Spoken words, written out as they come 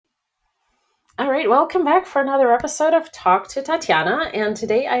All right, welcome back for another episode of Talk to Tatiana. And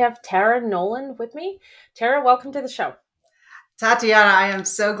today I have Tara Nolan with me. Tara, welcome to the show. Tatiana, I am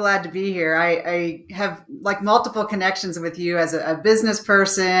so glad to be here. I have like multiple connections with you as a business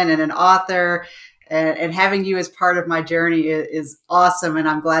person and an author, and having you as part of my journey is awesome. And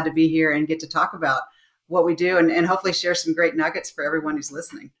I'm glad to be here and get to talk about what we do and hopefully share some great nuggets for everyone who's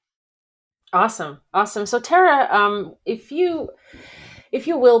listening. Awesome, awesome. So, Tara, if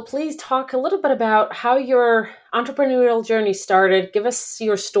you will, please talk a little bit about how your entrepreneurial journey started. Give us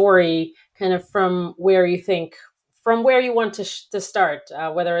your story, kind of from where you want to start.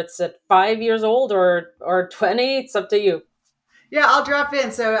 Whether it's at 5 years old or 20, it's up to you. Yeah, I'll drop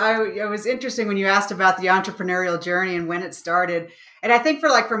in. So it was interesting when you asked about the entrepreneurial journey and when it started. And I think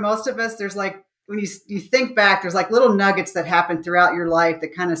for most of us, there's like when you think back, there's like little nuggets that happen throughout your life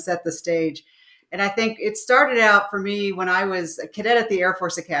that kind of set the stage. And I think it started out for me when I was a cadet at the Air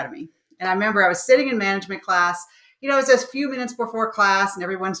Force Academy. And I remember I was sitting in management class. It was just a few minutes before class, and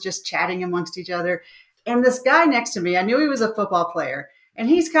everyone's just chatting amongst each other. And this guy next to me, I knew he was a football player, and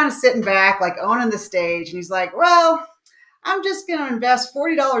he's kind of sitting back, like owning the stage. And he's like, "Well, I'm just going to invest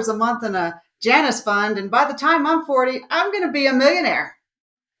 $40 a month in a Janus fund. And by the time I'm 40, I'm going to be a millionaire."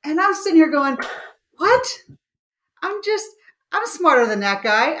 And I'm sitting here going, what? I'm just, I'm smarter than that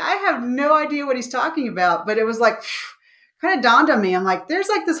guy. I have no idea what he's talking about. But it was like, kind of dawned on me. I'm like, there's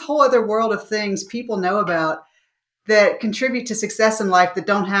like this whole other world of things people know about that contribute to success in life that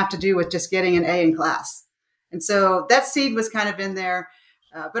don't have to do with just getting an A in class. And so that seed was kind of in there.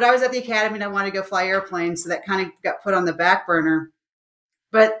 But I was at the academy and I wanted to go fly airplanes. So that kind of got put on the back burner.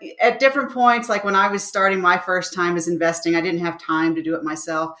 But at different points, like when I was starting my first time as investing, I didn't have time to do it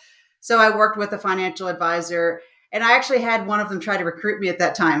myself. So I worked with a financial advisor, and I actually had one of them try to recruit me at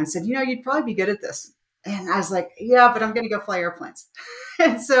that time and said, "You'd probably be good at this." And I was like, "Yeah, but I'm going to go fly airplanes."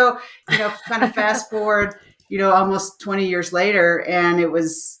 And so, kind of fast forward, almost 20 years later, and it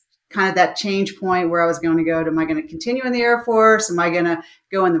was kind of that change point where I was going to go to, am I going to continue in the Air Force? Am I going to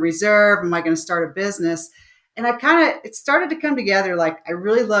go in the reserve? Am I going to start a business? And it started to come together. Like, I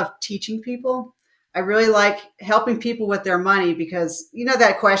really love teaching people. I really like helping people with their money because,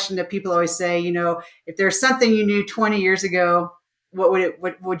 that question that people always say, if there's something you knew 20 years ago, what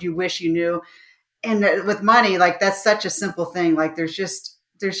would you wish you knew? And with money, like, that's such a simple thing. Like, there's just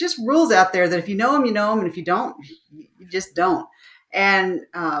rules out there that if you know them, you know them. And if you don't, you just don't. And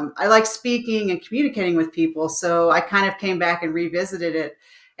I like speaking and communicating with people. So I kind of came back and revisited it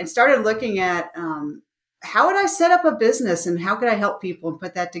and started looking at, how would I set up a business and how could I help people and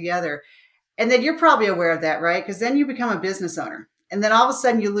put that together? And then you're probably aware of that, right? Because then you become a business owner. And then all of a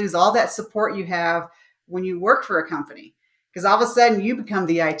sudden you lose all that support you have when you work for a company. Because all of a sudden you become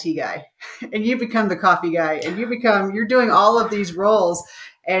the IT guy and you become the coffee guy and you're doing all of these roles.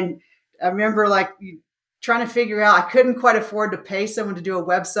 And I remember trying to figure out, I couldn't quite afford to pay someone to do a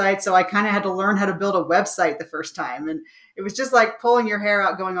website. So I kind of had to learn how to build a website the first time. And it was just like pulling your hair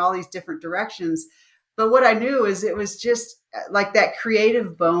out, going all these different directions. But what I knew is it was just like that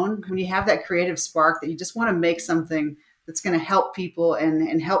creative bone, when you have that creative spark that you just want to make something that's going to help people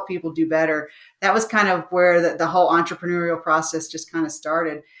and help people do better. That was kind of where the whole entrepreneurial process just kind of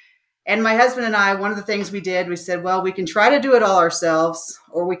started. And my husband and I, one of the things we did, we said, well, we can try to do it all ourselves,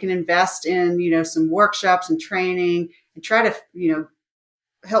 or we can invest in, some workshops and training and try to,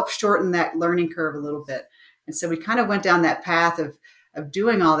 help shorten that learning curve a little bit. And so we kind of went down that path of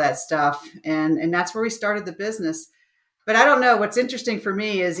doing all that stuff. And that's where we started the business. But I don't know, what's interesting for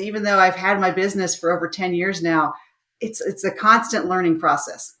me is even though I've had my business for over 10 years now, it's a constant learning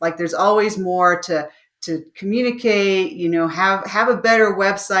process. Like, there's always more to communicate, have a better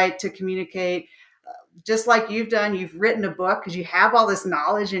website to communicate. Just like you've done, you've written a book because you have all this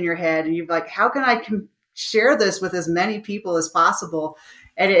knowledge in your head and you've like, how can I share this with as many people as possible?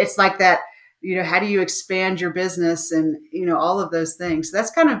 And it's like that, how do you expand your business and, all of those things. So that's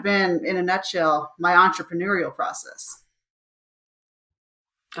kind of been, in a nutshell, my entrepreneurial process.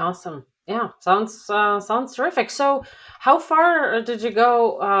 Awesome. Yeah, sounds terrific. So, how far did you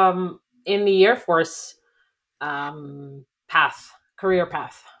go in the Air Force career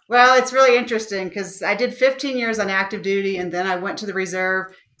path? Well, it's really interesting because I did 15 years on active duty and then I went to the reserve,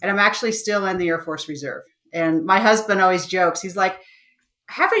 and I'm actually still in the Air Force Reserve. And my husband always jokes. He's like,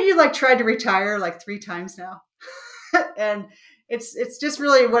 haven't you tried to retire like 3 times now? And it's just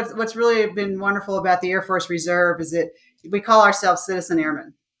really what's really been wonderful about the Air Force Reserve is that we call ourselves citizen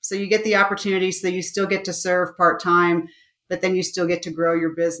airmen. So you get the opportunity, so you still get to serve part-time, but then you still get to grow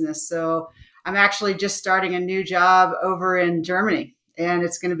your business. So I'm actually just starting a new job over in Germany, and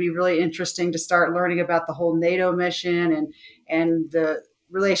it's going to be really interesting to start learning about the whole NATO mission and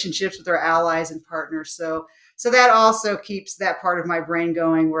relationships with our allies and partners. So that also keeps that part of my brain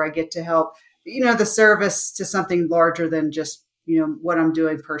going, where I get to help, the service to something larger than just, what I'm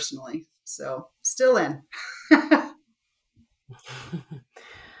doing personally. So still in.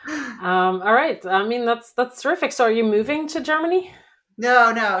 All right. I mean, that's terrific. So, are you moving to Germany?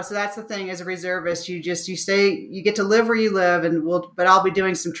 No. So that's the thing. As a reservist, you stay, you get to live where you live, but I'll be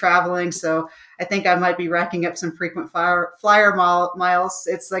doing some traveling. So I think I might be racking up some frequent flyer miles.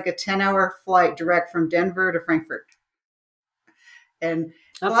 It's like a 10-hour flight direct from Denver to Frankfurt. And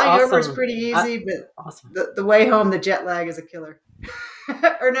That's flying over is awesome. pretty easy, but Awesome. the way home, the jet lag is a killer.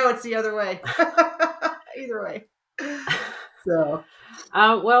 Or no, it's the other way. Either way. So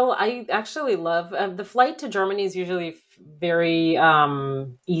Well, I actually love the flight to Germany is usually very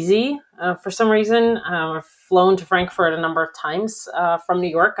easy for some reason. I've flown to Frankfurt a number of times from New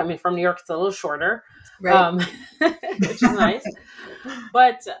York. I mean, from New York, it's a little shorter, right. which is nice.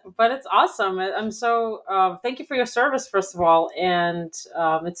 But it's awesome. I'm so thank you for your service, first of all, and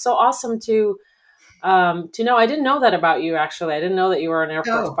it's so awesome to know. I didn't know that about you. Actually, I didn't know that you were an Air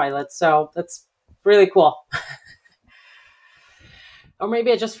Force Oh, pilot. So that's really cool. Or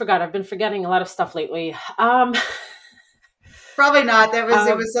maybe I just forgot. I've been forgetting a lot of stuff lately. probably not. It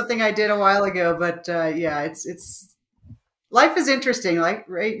Um, was something I did a while ago, but yeah, it's life is interesting. Like,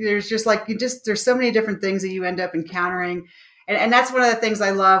 right, there's just like there's so many different things that you end up encountering, and that's one of the things I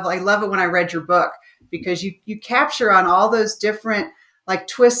love. I love it when I read your book, because you capture on all those different like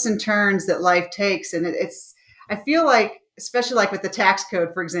twists and turns that life takes, and it's I feel like, especially like with the tax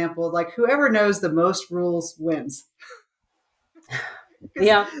code, for example, like whoever knows the most rules wins. Because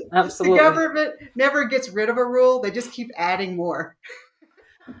yeah, the absolutely. government never gets rid of a rule; they just keep adding more.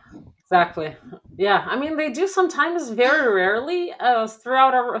 Exactly. Yeah, I mean they do sometimes, very rarely, throw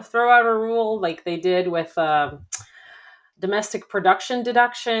out a rule like they did with domestic production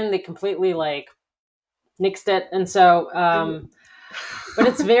deduction. They completely like nixed it, and so but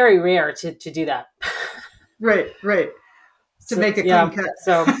it's very rare to do that. Right. To So make a clean yeah, cut.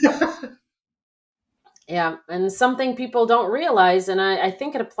 so yeah, and something people don't realize, and I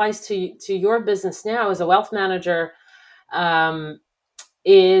think it applies to your business now as a wealth manager. Um,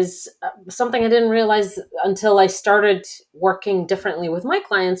 is something I didn't realize until I started working differently with my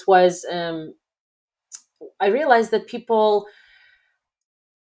clients was I realized that people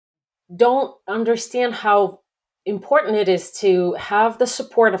don't understand how important it is to have the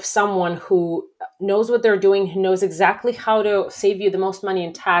support of someone who knows what they're doing, who knows exactly how to save you the most money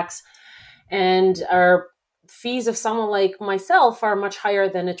in tax, and our fees of someone like myself are much higher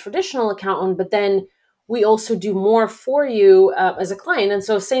than a traditional accountant, but then we also do more for you as a client. And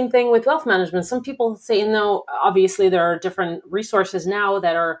so same thing with wealth management. Some people say, no, obviously there are different resources now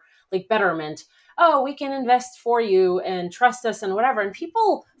that are like Betterment. Oh, we can invest for you and trust us and whatever. And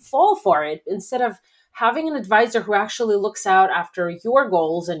people fall for it instead of having an advisor who actually looks out after your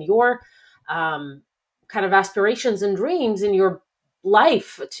goals and your um, kind of aspirations and dreams in your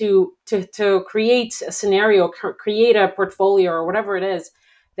life to create a scenario, create a portfolio or whatever it is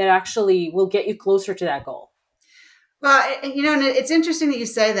that actually will get you closer to that goal. Well, and it's interesting that you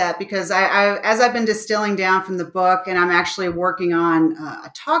say that, because as I've been distilling down from the book, and I'm actually working on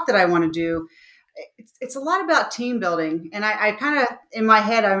a talk that I want to do. It's a lot about team building, and I kind of in my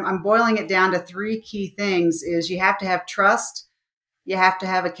head I'm boiling it down to three key things: is you have to have trust, you have to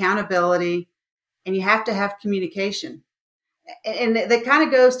have accountability, and you have to have communication. And that kind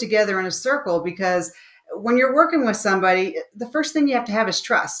of goes together in a circle, because when you're working with somebody, the first thing you have to have is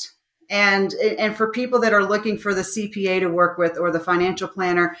trust. And for people that are looking for the CPA to work with, or the financial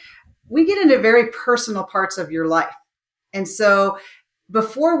planner, we get into very personal parts of your life. And so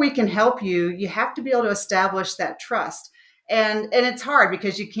before we can help you, you have to be able to establish that trust. And it's hard,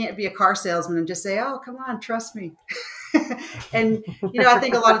 because you can't be a car salesman and just say, "Oh, come on, trust me." And I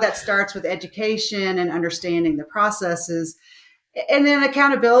think a lot of that starts with education and understanding the processes. And then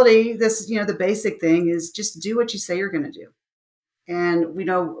accountability, the basic thing is just do what you say you're going to do. And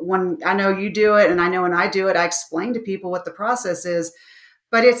when I know you do it, and I know when I do it, I explain to people what the process is.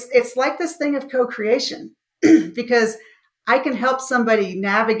 But it's like this thing of co-creation, because I can help somebody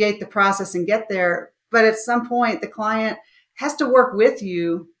navigate the process and get there, but at some point the client has to work with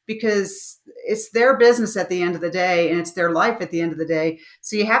you, because it's their business at the end of the day, and it's their life at the end of the day.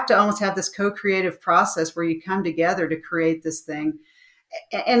 So you have to almost have this co-creative process where you come together to create this thing.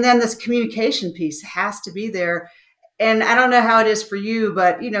 And then this communication piece has to be there. And I don't know how it is for you,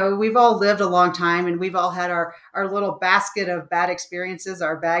 but we've all lived a long time, and we've all had our little basket of bad experiences,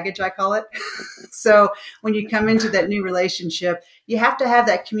 our baggage, I call it. So when you come into that new relationship, you have to have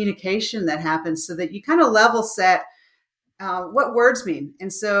that communication that happens, so that you kind of level set what words mean.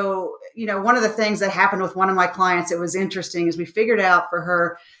 And so, one of the things that happened with one of my clients, it was interesting, is we figured out for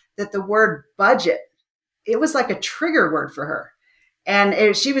her that the word budget, it was like a trigger word for her.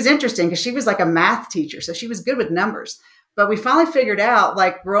 And she was interesting because she was like a math teacher. So she was good with numbers. But we finally figured out,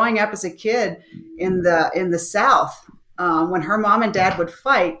 like growing up as a kid in the South, when her mom and dad would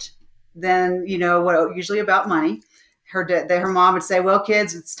fight, then, usually about money, her mom would say, well,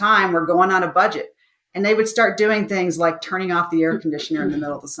 kids, it's time. We're going on a budget. And they would start doing things like turning off the air conditioner in the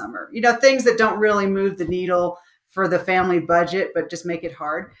middle of the summer, things that don't really move the needle for the family budget, but just make it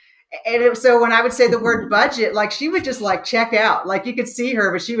hard. And so when I would say the word budget, like she would just like check out, like you could see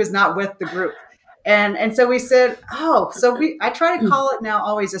her, but she was not with the group. And so we said, I try to call it now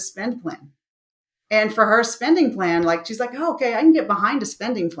always a spend plan. And for her spending plan, like she's like, oh, okay, I can get behind a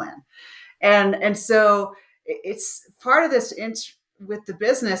spending plan. And so it's part of this with the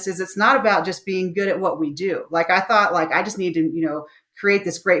business is it's not about just being good at what we do. Like I thought, like I just need to, create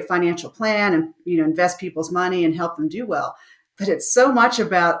this great financial plan and, invest people's money and help them do well. But it's so much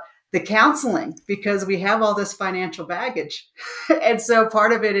about the counseling because we have all this financial baggage. And so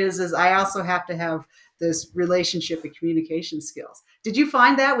part of it is I also have to have this relationship and communication skills. Did you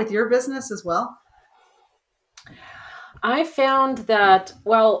find that with your business as well? I found that,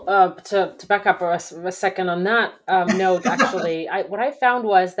 to back up a second on that note, actually, what I found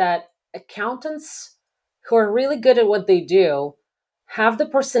was that accountants who are really good at what they do have the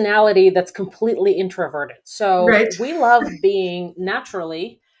personality that's completely introverted. So Right. We love being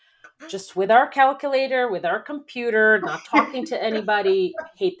naturally just with our calculator, with our computer, not talking to anybody,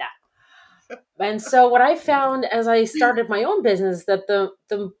 hate that. And so what I found as I started my own business, that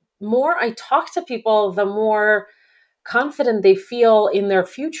the more I talk to people, the more confident they feel in their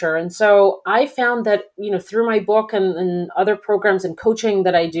future. And so I found that, through my book and other programs and coaching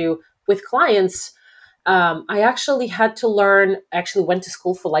that I do with clients, I actually went to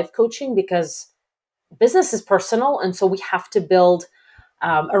school for life coaching because business is personal. And so we have to build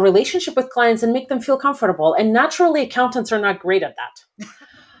a relationship with clients and make them feel comfortable. And naturally, accountants are not great at that.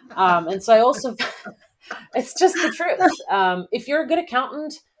 And so I also, it's just the truth. If you're a good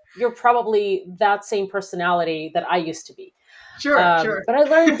accountant, you're probably that same personality that I used to be. Sure. But I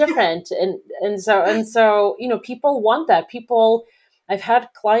learned different. And so, people want that. I've had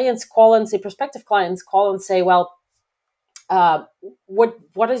clients call and say, prospective clients call and say, well,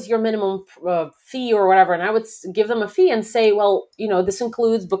 what is your minimum fee or whatever? And I would give them a fee and say, well, this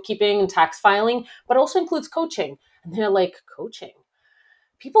includes bookkeeping and tax filing, but also includes coaching. And they're like, coaching?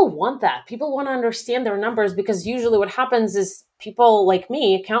 People want that. People want to understand their numbers because usually what happens is people like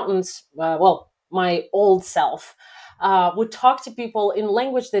me, accountants, my old self, would talk to people in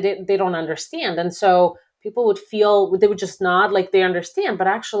language that they don't understand. And so people they would just nod like they understand, but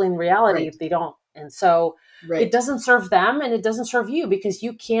actually in reality, Right. they don't. And so It doesn't serve them and it doesn't serve you because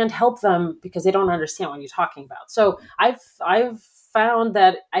you can't help them because they don't understand what you're talking about. So I've found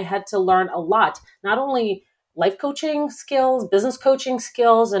that I had to learn a lot, not only life coaching skills, business coaching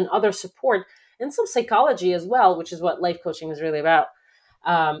skills, and other support, and some psychology as well, which is what life coaching is really about,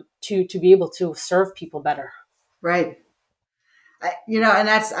 to be able to serve people better. Right. And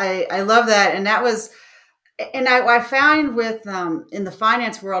I love that. And that was, and I found with, in the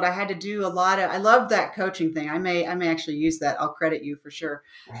finance world, I had to do I love that coaching thing. I may actually use that. I'll credit you for sure.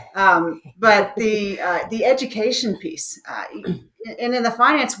 But the education piece, and in the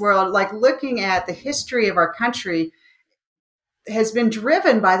finance world, like looking at the history of our country has been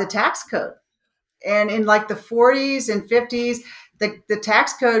driven by the tax code. And in like the 40s and 50s, the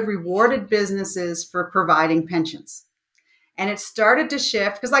tax code rewarded businesses for providing pensions. And it started to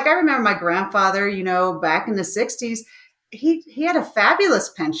shift because, like, I remember my grandfather, back in the 60s, he had a fabulous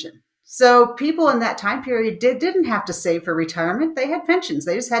pension. So people in that time period didn't have to save for retirement. They had pensions.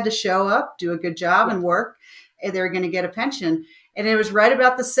 They just had to show up, do a good job and work, and they were going to get a pension. And it was right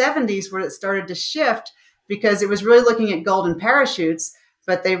about the 70s where it started to shift because it was really looking at golden parachutes.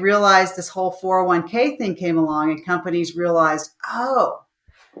 But they realized this whole 401k thing came along and companies realized,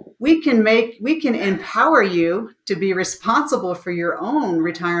 we can empower you to be responsible for your own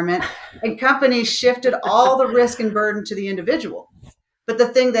retirement. And companies shifted all the risk and burden to the individual. But the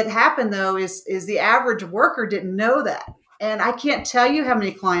thing that happened though is the average worker didn't know that. And I can't tell you how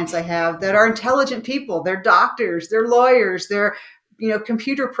many clients I have that are intelligent people. They're doctors, they're lawyers, they're,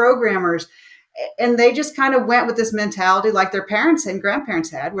 computer programmers. And they just kind of went with this mentality like their parents and grandparents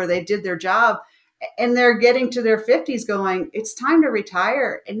had, where they did their job. And they're getting to their 50s going, it's time to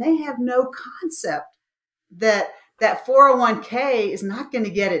retire. And they have no concept that 401k is not going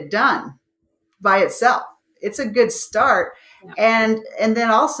to get it done by itself. It's a good start. And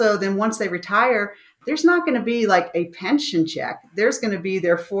then once they retire, there's not going to be like a pension check. There's going to be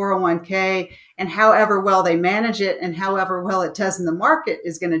their 401k, and however well they manage it and however well it does in the market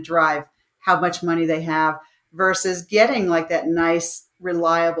is going to drive how much money they have versus getting like that nice,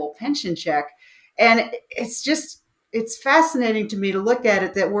 reliable pension check. And it's fascinating to me to look at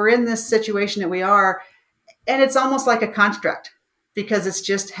it that we're in this situation that we are, and it's almost like a construct because it's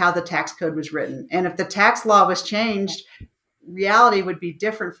just how the tax code was written. And if the tax law was changed, reality would be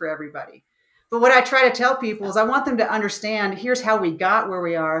different for everybody. But what I try to tell people is I want them to understand here's how we got where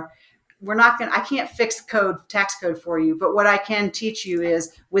we are. I can't fix tax code for you, but what I can teach you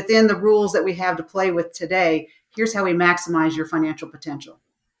is within the rules that we have to play with today, here's how we maximize your financial potential.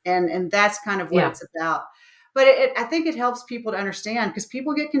 And that's kind of what it's about. But I think it helps people to understand because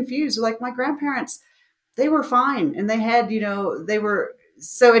people get confused. They're like, my grandparents, they were fine. And they had,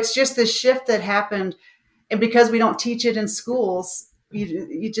 so it's just this shift that happened. And because we don't teach it in schools,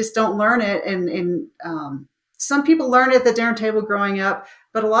 you just don't learn it. And some people learn it at the dinner table growing up,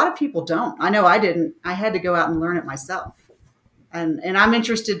 but a lot of people don't. I know I didn't. I had to go out and learn it myself. And I'm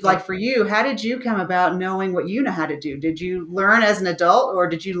interested, like for you, how did you come about knowing what you know how to do? Did you learn as an adult or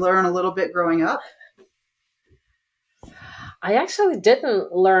did you learn a little bit growing up? I actually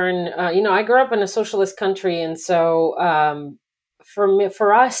didn't learn. I grew up in a socialist country, and so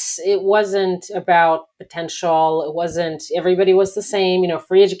for us, it wasn't about potential. It wasn't everybody was the same.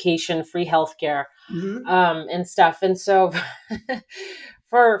 Free education, free healthcare, and stuff. And so,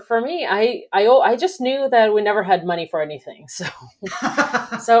 for me, I just knew that we never had money for anything. So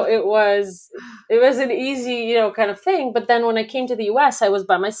it was an easy kind of thing. But then when I came to the U.S., I was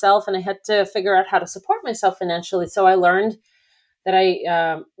by myself, and I had to figure out how to support myself financially. So I learned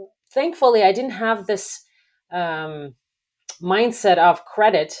that thankfully I didn't have this mindset of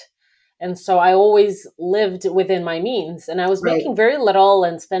credit. And so I always lived within my means, and I was making very little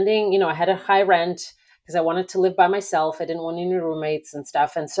and spending, I had a high rent because I wanted to live by myself. I didn't want any roommates and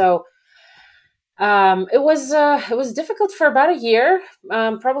stuff. And so it was difficult for about a year,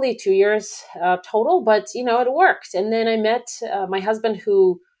 probably 2 years total, but it worked. And then I met my husband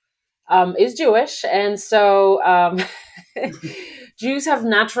who is Jewish. And so Jews have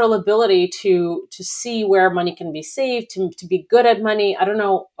natural ability to see where money can be saved, to be good at money. I don't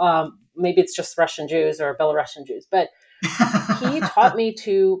know, maybe it's just Russian Jews or Belarusian Jews, but he taught me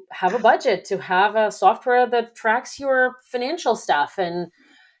to have a budget, to have a software that tracks your financial stuff. And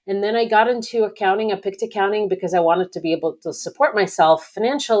then I got into accounting. I picked accounting because I wanted to be able to support myself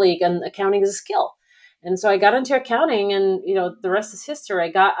financially, and accounting is a skill. And so I got into accounting, and the rest is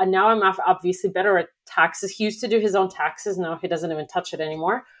history. And now I'm obviously better at taxes. He used to do his own taxes. Now he doesn't even touch it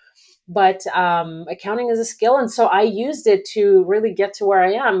anymore. But accounting is a skill, and so I used it to really get to where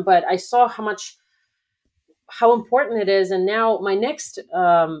I am. But I saw how important it is, and now my next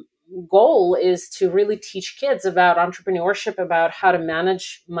goal is to really teach kids about entrepreneurship, about how to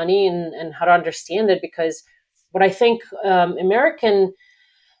manage money and how to understand it. Because what I think American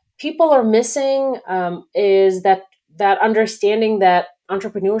people are missing is that understanding that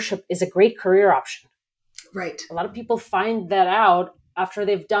entrepreneurship is a great career option. Right. A lot of people find that out after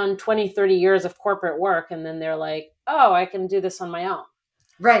they've done 20, 30 years of corporate work. And then they're like, oh, I can do this on my own.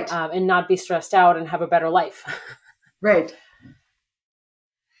 Right. And not be stressed out and have a better life. Right.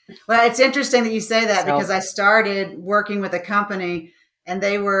 Well, it's interesting that you say that because I started working with a company and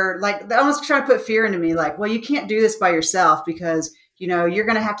they were like, they almost trying to put fear into me. Like, well, you can't do this by yourself because you're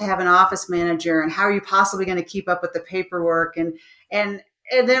going to have an office manager, and how are you possibly going to keep up with the paperwork? And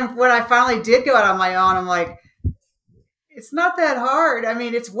then when I finally did go out on my own, I'm like, it's not that hard. I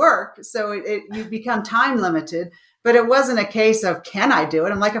mean, it's work. So you become time limited, but it wasn't a case of, can I do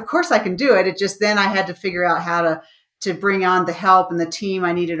it? I'm like, of course I can do it. It just, then I had to figure out how to bring on the help and the team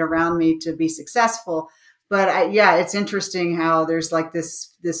I needed around me to be successful. But it's interesting how there's like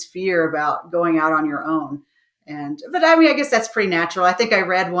this fear about going out on your own. But I mean, I guess that's pretty natural. I think I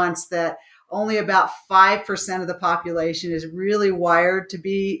read once that only about 5% of the population is really wired to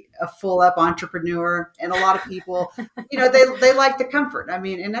be a full up entrepreneur. And a lot of people, they like the comfort. I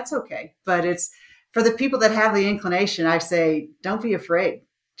mean, and that's okay. But it's for the people that have the inclination, I say, don't be afraid.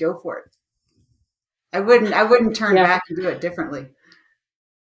 Go for it. I wouldn't turn back and do it differently.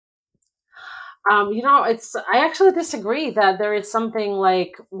 I actually disagree that there is something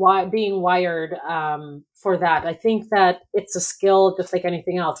like being wired for that. I think that it's a skill just like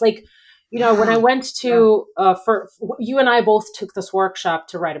anything else. Like, when I went to, for you and I both took this workshop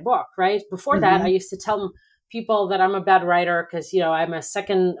to write a book, right? Before that, I used to tell people that I'm a bad writer because, I'm a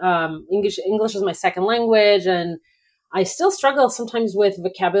second, English is my second language. And I still struggle sometimes with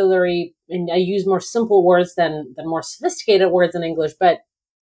vocabulary, and I use more simple words than more sophisticated words in English. But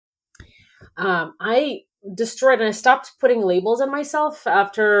I destroyed and I stopped putting labels on myself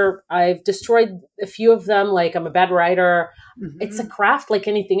after I've destroyed a few of them. Like, I'm a bad writer. It's a Hmm. craft like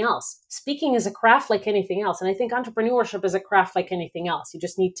anything else. Speaking is a craft like anything else. And I think entrepreneurship is a craft like anything else. You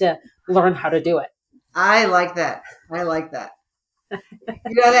just need to learn how to do it. I like that. I like that.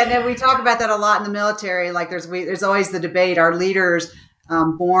 And we talk about that a lot in the military. Like there's always the debate: are leaders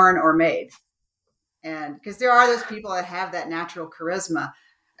born or made? And because there are those people that have that natural charisma,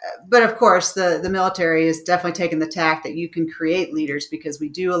 but of course, the military is definitely taking the tack that you can create leaders because we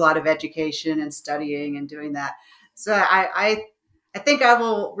do a lot of education and studying and doing that. So I think I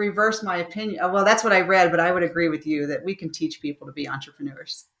will reverse my opinion. Well, that's what I read, but I would agree with you that we can teach people to be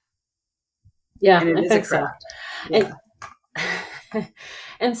entrepreneurs, Yeah, and it I is a think so. craft. Yeah. And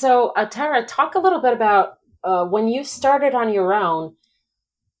and so, Tara, talk a little bit about when you started on your own.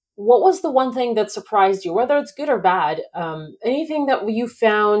 What was the one thing that surprised you, whether it's good or bad? Anything that you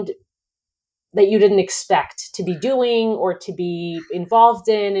found that you didn't expect to be doing or to be involved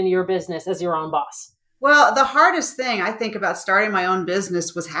in your business as your own boss? Well, the hardest thing I think about starting my own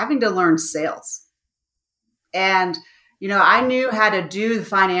business was having to learn sales. And I knew how to do the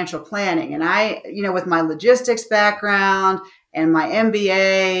financial planning, and with my logistics background and my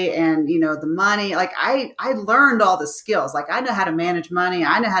MBA and the money, like I learned all the skills. Like I know how to manage money,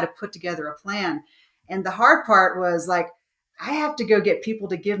 I know how to put together a plan. And the hard part was like I have to go get people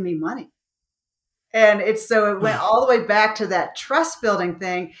to give me money. And it went all the way back to that trust building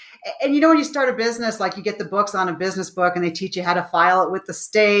thing. And when you start a business, like you get the books on a business book and they teach you how to file it with the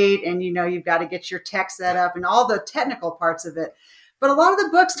state, and you've got to get your tech set up and all the technical parts of it. But a lot of the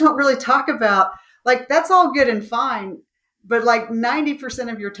books don't really talk about, like, that's all good and fine. But like 90%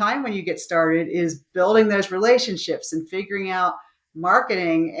 of your time when you get started is building those relationships and figuring out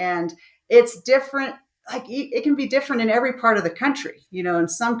marketing. And it's different, like it can be different in every part of the country. In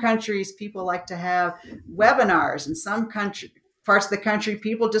some countries people like to have webinars. In some country parts of the country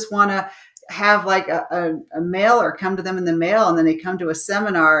people just want to have like a mailer come to them in the mail, and then they come to a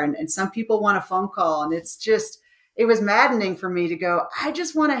seminar, and some people want a phone call. And it was maddening for me to go, I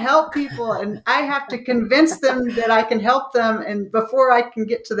just want to help people and I have to convince them that I can help them, and before I can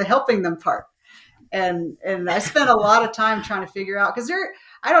get to the helping them part. And I spent a lot of time trying to figure out, because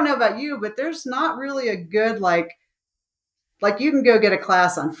I don't know about you, but there's not really a good like you can go get a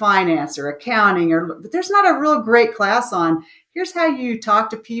class on finance or accounting, but there's not a real great class on here's how you talk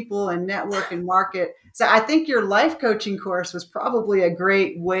to people and network and market. So I think your life coaching course was probably a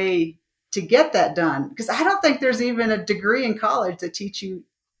great way to get that done, because I don't think there's even a degree in college that teach you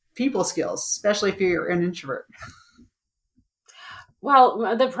people skills, especially if you're an introvert.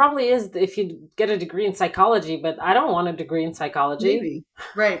 Well, there probably is if you get a degree in psychology, but I don't want a degree in psychology. Maybe.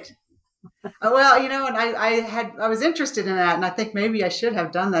 Right. Well, and I was interested in that, and I think maybe I should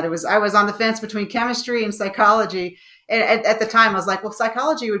have done that. I was on the fence between chemistry and psychology, and at the time I was like, well,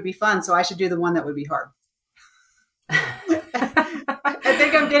 psychology would be fun, so I should do the one that would be hard. I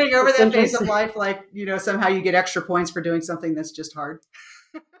think I'm getting over That's that phase of interesting. life, like somehow you get extra points for doing something that's just hard.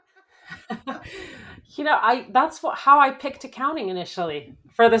 I that's how I picked accounting initially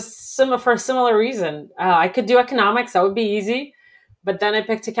for for a similar reason. I could do economics; that would be easy, but then I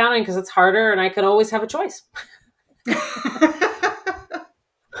picked accounting because it's harder, and I could always have a choice. That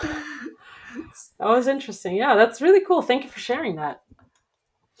was interesting. Yeah, that's really cool. Thank you for sharing that.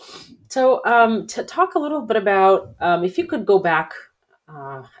 So, to talk a little bit about, if you could go back,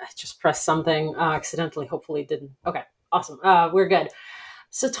 I just pressed something accidentally. Hopefully, it didn't. Okay, awesome. We're good.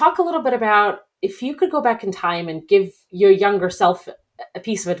 So, talk a little bit about if you could go back in time and give your younger self a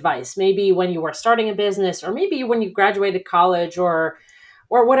piece of advice, maybe when you were starting a business, or maybe when you graduated college, or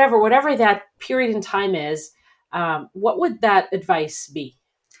whatever that period in time is. What would that advice be?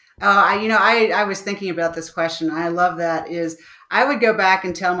 I was thinking about this question. I love that. Is I would go back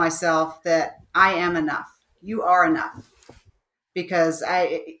and tell myself that I am enough. You are enough, because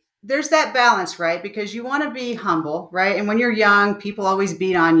there's that balance, right? Because you want to be humble, right? And when you're young, people always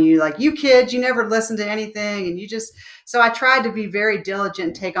beat on you, like, you kids, you never listen to anything, and you just. So I tried to be very diligent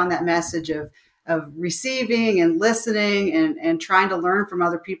and take on that message of receiving and listening and trying to learn from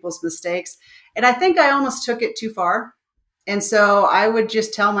other people's mistakes. And I think I almost took it too far. And so I would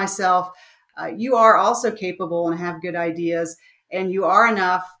just tell myself, you are also capable and have good ideas, and you are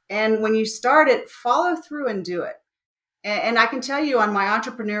enough. And when you start it, follow through and do it. And I can tell you on my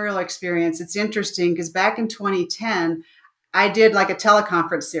entrepreneurial experience, it's interesting because back in 2010, I did like a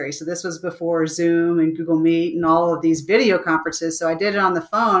teleconference series. So this was before Zoom and Google Meet and all of these video conferences. So I did it on the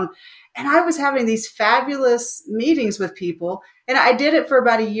phone, and I was having these fabulous meetings with people. And I did it for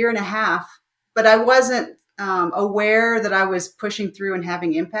about a year and a half, but I wasn't aware that I was pushing through and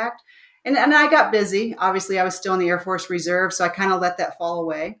having impact. And I got busy. Obviously, I was still in the Air Force Reserve, so I kind of let that fall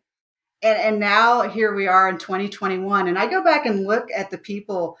away. And now here we are in 2021, and I go back and look at the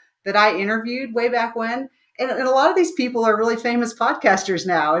people that I interviewed way back when, and a lot of these people are really famous podcasters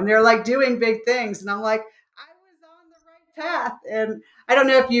now, and they're like doing big things. And I'm like, I was on the right path. And I don't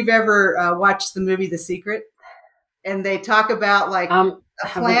know if you've ever watched the movie The Secret, and they talk about like a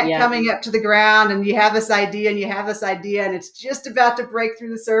Haven't plant yet. coming up to the ground, and you have this idea and you have this idea and it's just about to break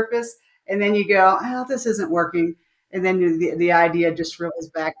through the surface, and then you go, oh, this isn't working, and then the idea just rolls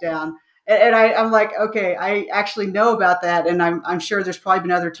back down. I'm like, okay, I actually know about that, and I'm sure there's probably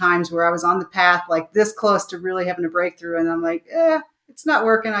been other times where I was on the path like this close to really having a breakthrough, and I'm like, it's not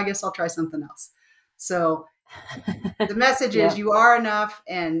working, I guess I'll try something else. So the message is Yeah. you are enough,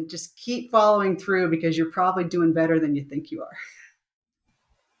 and just keep following through because you're probably doing better than you think you are.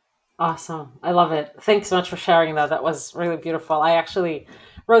 Awesome. I love it. Thanks so much for sharing that. That was really beautiful. I actually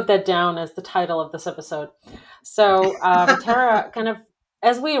wrote that down as the title of this episode. So, Tara, kind of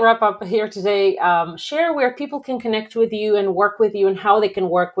as we wrap up here today, share where people can connect with you and work with you and how they can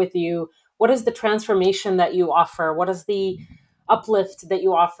work with you. What is the transformation that you offer? What is the uplift that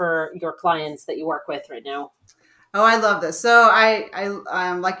you offer your clients that you work with right now? Oh, I love this. So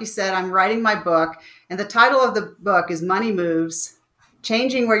like you said, I'm writing my book, and the title of the book is Money Moves: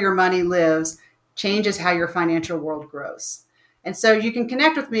 Changing Where Your Money Lives Changes How Your Financial World Grows. And so you can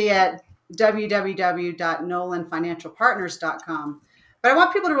connect with me at www.nolanfinancialpartners.com. But I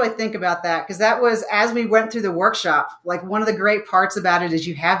want people to really think about that, because that was as we went through the workshop. Like, one of the great parts about it is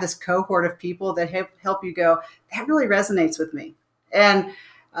you have this cohort of people that help you go, that really resonates with me. And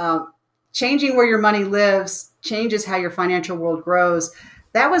um, changing where your money lives changes how your financial world grows.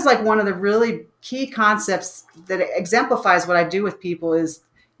 That was like one of the really key concepts that exemplifies what I do with people is,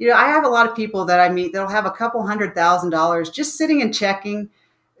 I have a lot of people that I meet that'll have a couple $100,000 just sitting and checking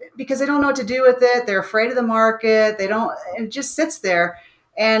because they don't know what to do with it. They're afraid of the market. They don't, it just sits there,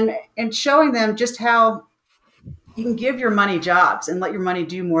 and showing them just how you can give your money jobs and let your money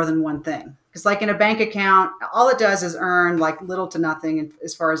do more than one thing. Because, like in a bank account, all it does is earn like little to nothing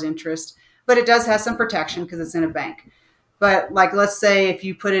as far as interest, but it does have some protection because it's in a bank. But like, let's say if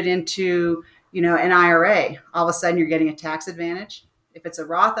you put it into, an IRA, all of a sudden you're getting a tax advantage. If it's a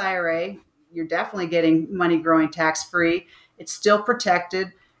Roth IRA, you're definitely getting money growing tax free. It's still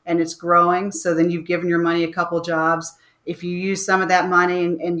protected and it's growing. So then you've given your money a couple jobs. If you use some of that money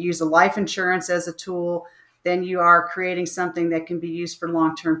and use a life insurance as a tool, then you are creating something that can be used for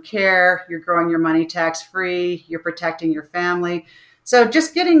long-term care. You're growing your money tax-free. You're protecting your family. So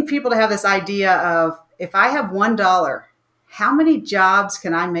just getting people to have this idea of, if I have $1, how many jobs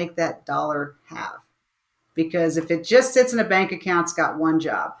can I make that dollar have? Because if it just sits in a bank account, it's got one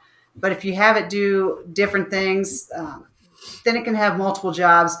job. But if you have it do different things, then it can have multiple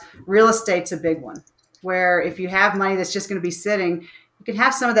jobs. Real estate's a big one, where if you have money that's just going to be sitting, you can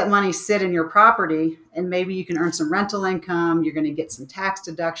have some of that money sit in your property, and maybe you can earn some rental income. You're going to get some tax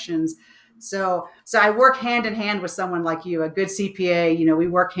deductions. So I work hand in hand with someone like you, a good CPA. We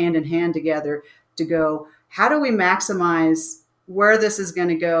work hand in hand together to go, how do we maximize where this is going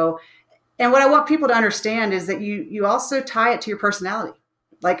to go? And what I want people to understand is that you also tie it to your personality.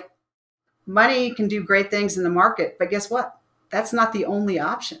 Like, money can do great things in the market, but guess what? That's not the only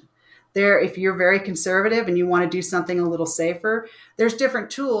option. If you're very conservative and you want to do something a little safer, there's different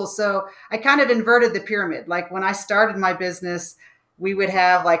tools. So I kind of inverted the pyramid. Like, when I started my business, we would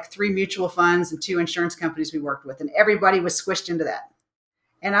have like 3 mutual funds and 2 insurance companies we worked with, and everybody was squished into that.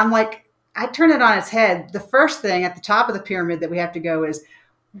 And I'm like, I turn it on its head. The first thing at the top of the pyramid that we have to go is,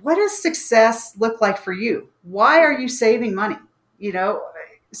 what does success look like for you? Why are you saving money?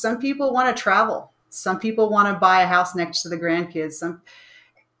 Some people want to travel. Some people want to buy a house next to the grandkids.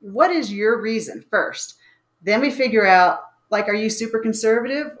 What is your reason first? Then we figure out, like, are you super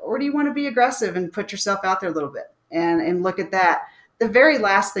conservative, or do you want to be aggressive and put yourself out there a little bit and look at that? The very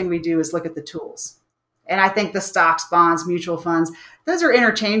last thing we do is look at the tools. And I think the stocks, bonds, mutual funds, those are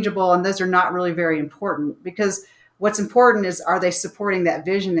interchangeable, and those are not really very important, because what's important is, are they supporting that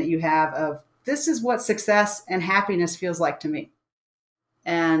vision that you have of, this is what success and happiness feels like to me?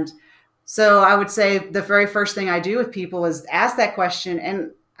 And so I would say the very first thing I do with people is ask that question.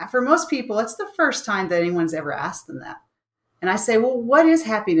 And for most people, it's the first time that anyone's ever asked them that. And I say, well, what is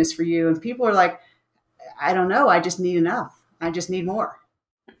happiness for you? And people are like, I don't know. I just need enough. I just need more.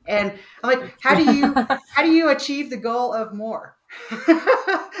 And I'm like, how do you achieve the goal of more?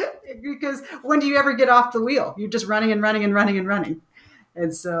 Because when do you ever get off the wheel? You're just running and running and running and running.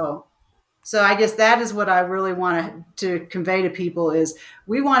 And so I guess that is what I really want to convey to people is,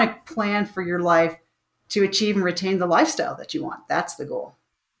 we want to plan for your life to achieve and retain the lifestyle that you want. That's the goal.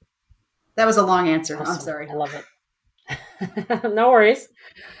 That was a long answer. I'm Awesome. sorry. I love it. No worries.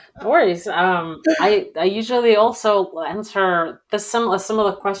 No worries. I usually also answer the a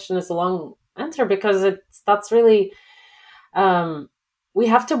similar question as a long answer because that's really um, we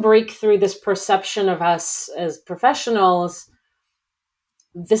have to break through this perception of us as professionals.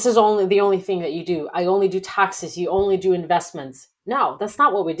 This is only the only thing that you do. I only do taxes. You only do investments. No, that's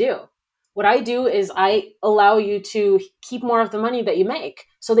not what we do. What I do is I allow you to keep more of the money that you make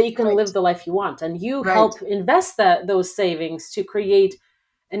so that you can Right. live the life you want. And you Right. help invest those savings to create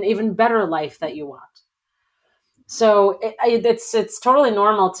an even better life that you want. So it's totally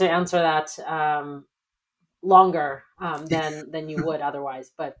normal to answer that longer than you would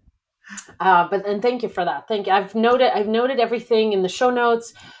otherwise. But and thank you for that. Thank you. I've noted everything in the show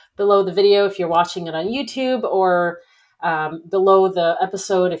notes below the video if you're watching it on YouTube, or below the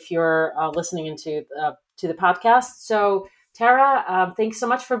episode if you're listening into to the podcast. So Tara, thanks so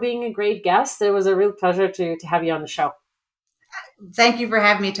much for being a great guest. It was a real pleasure to have you on the show. Thank you for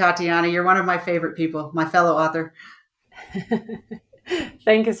having me, Tatiana. You're one of my favorite people, my fellow author.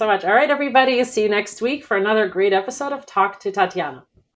 Thank you so much. All right, everybody. See you next week for another great episode of Talk to Tatiana.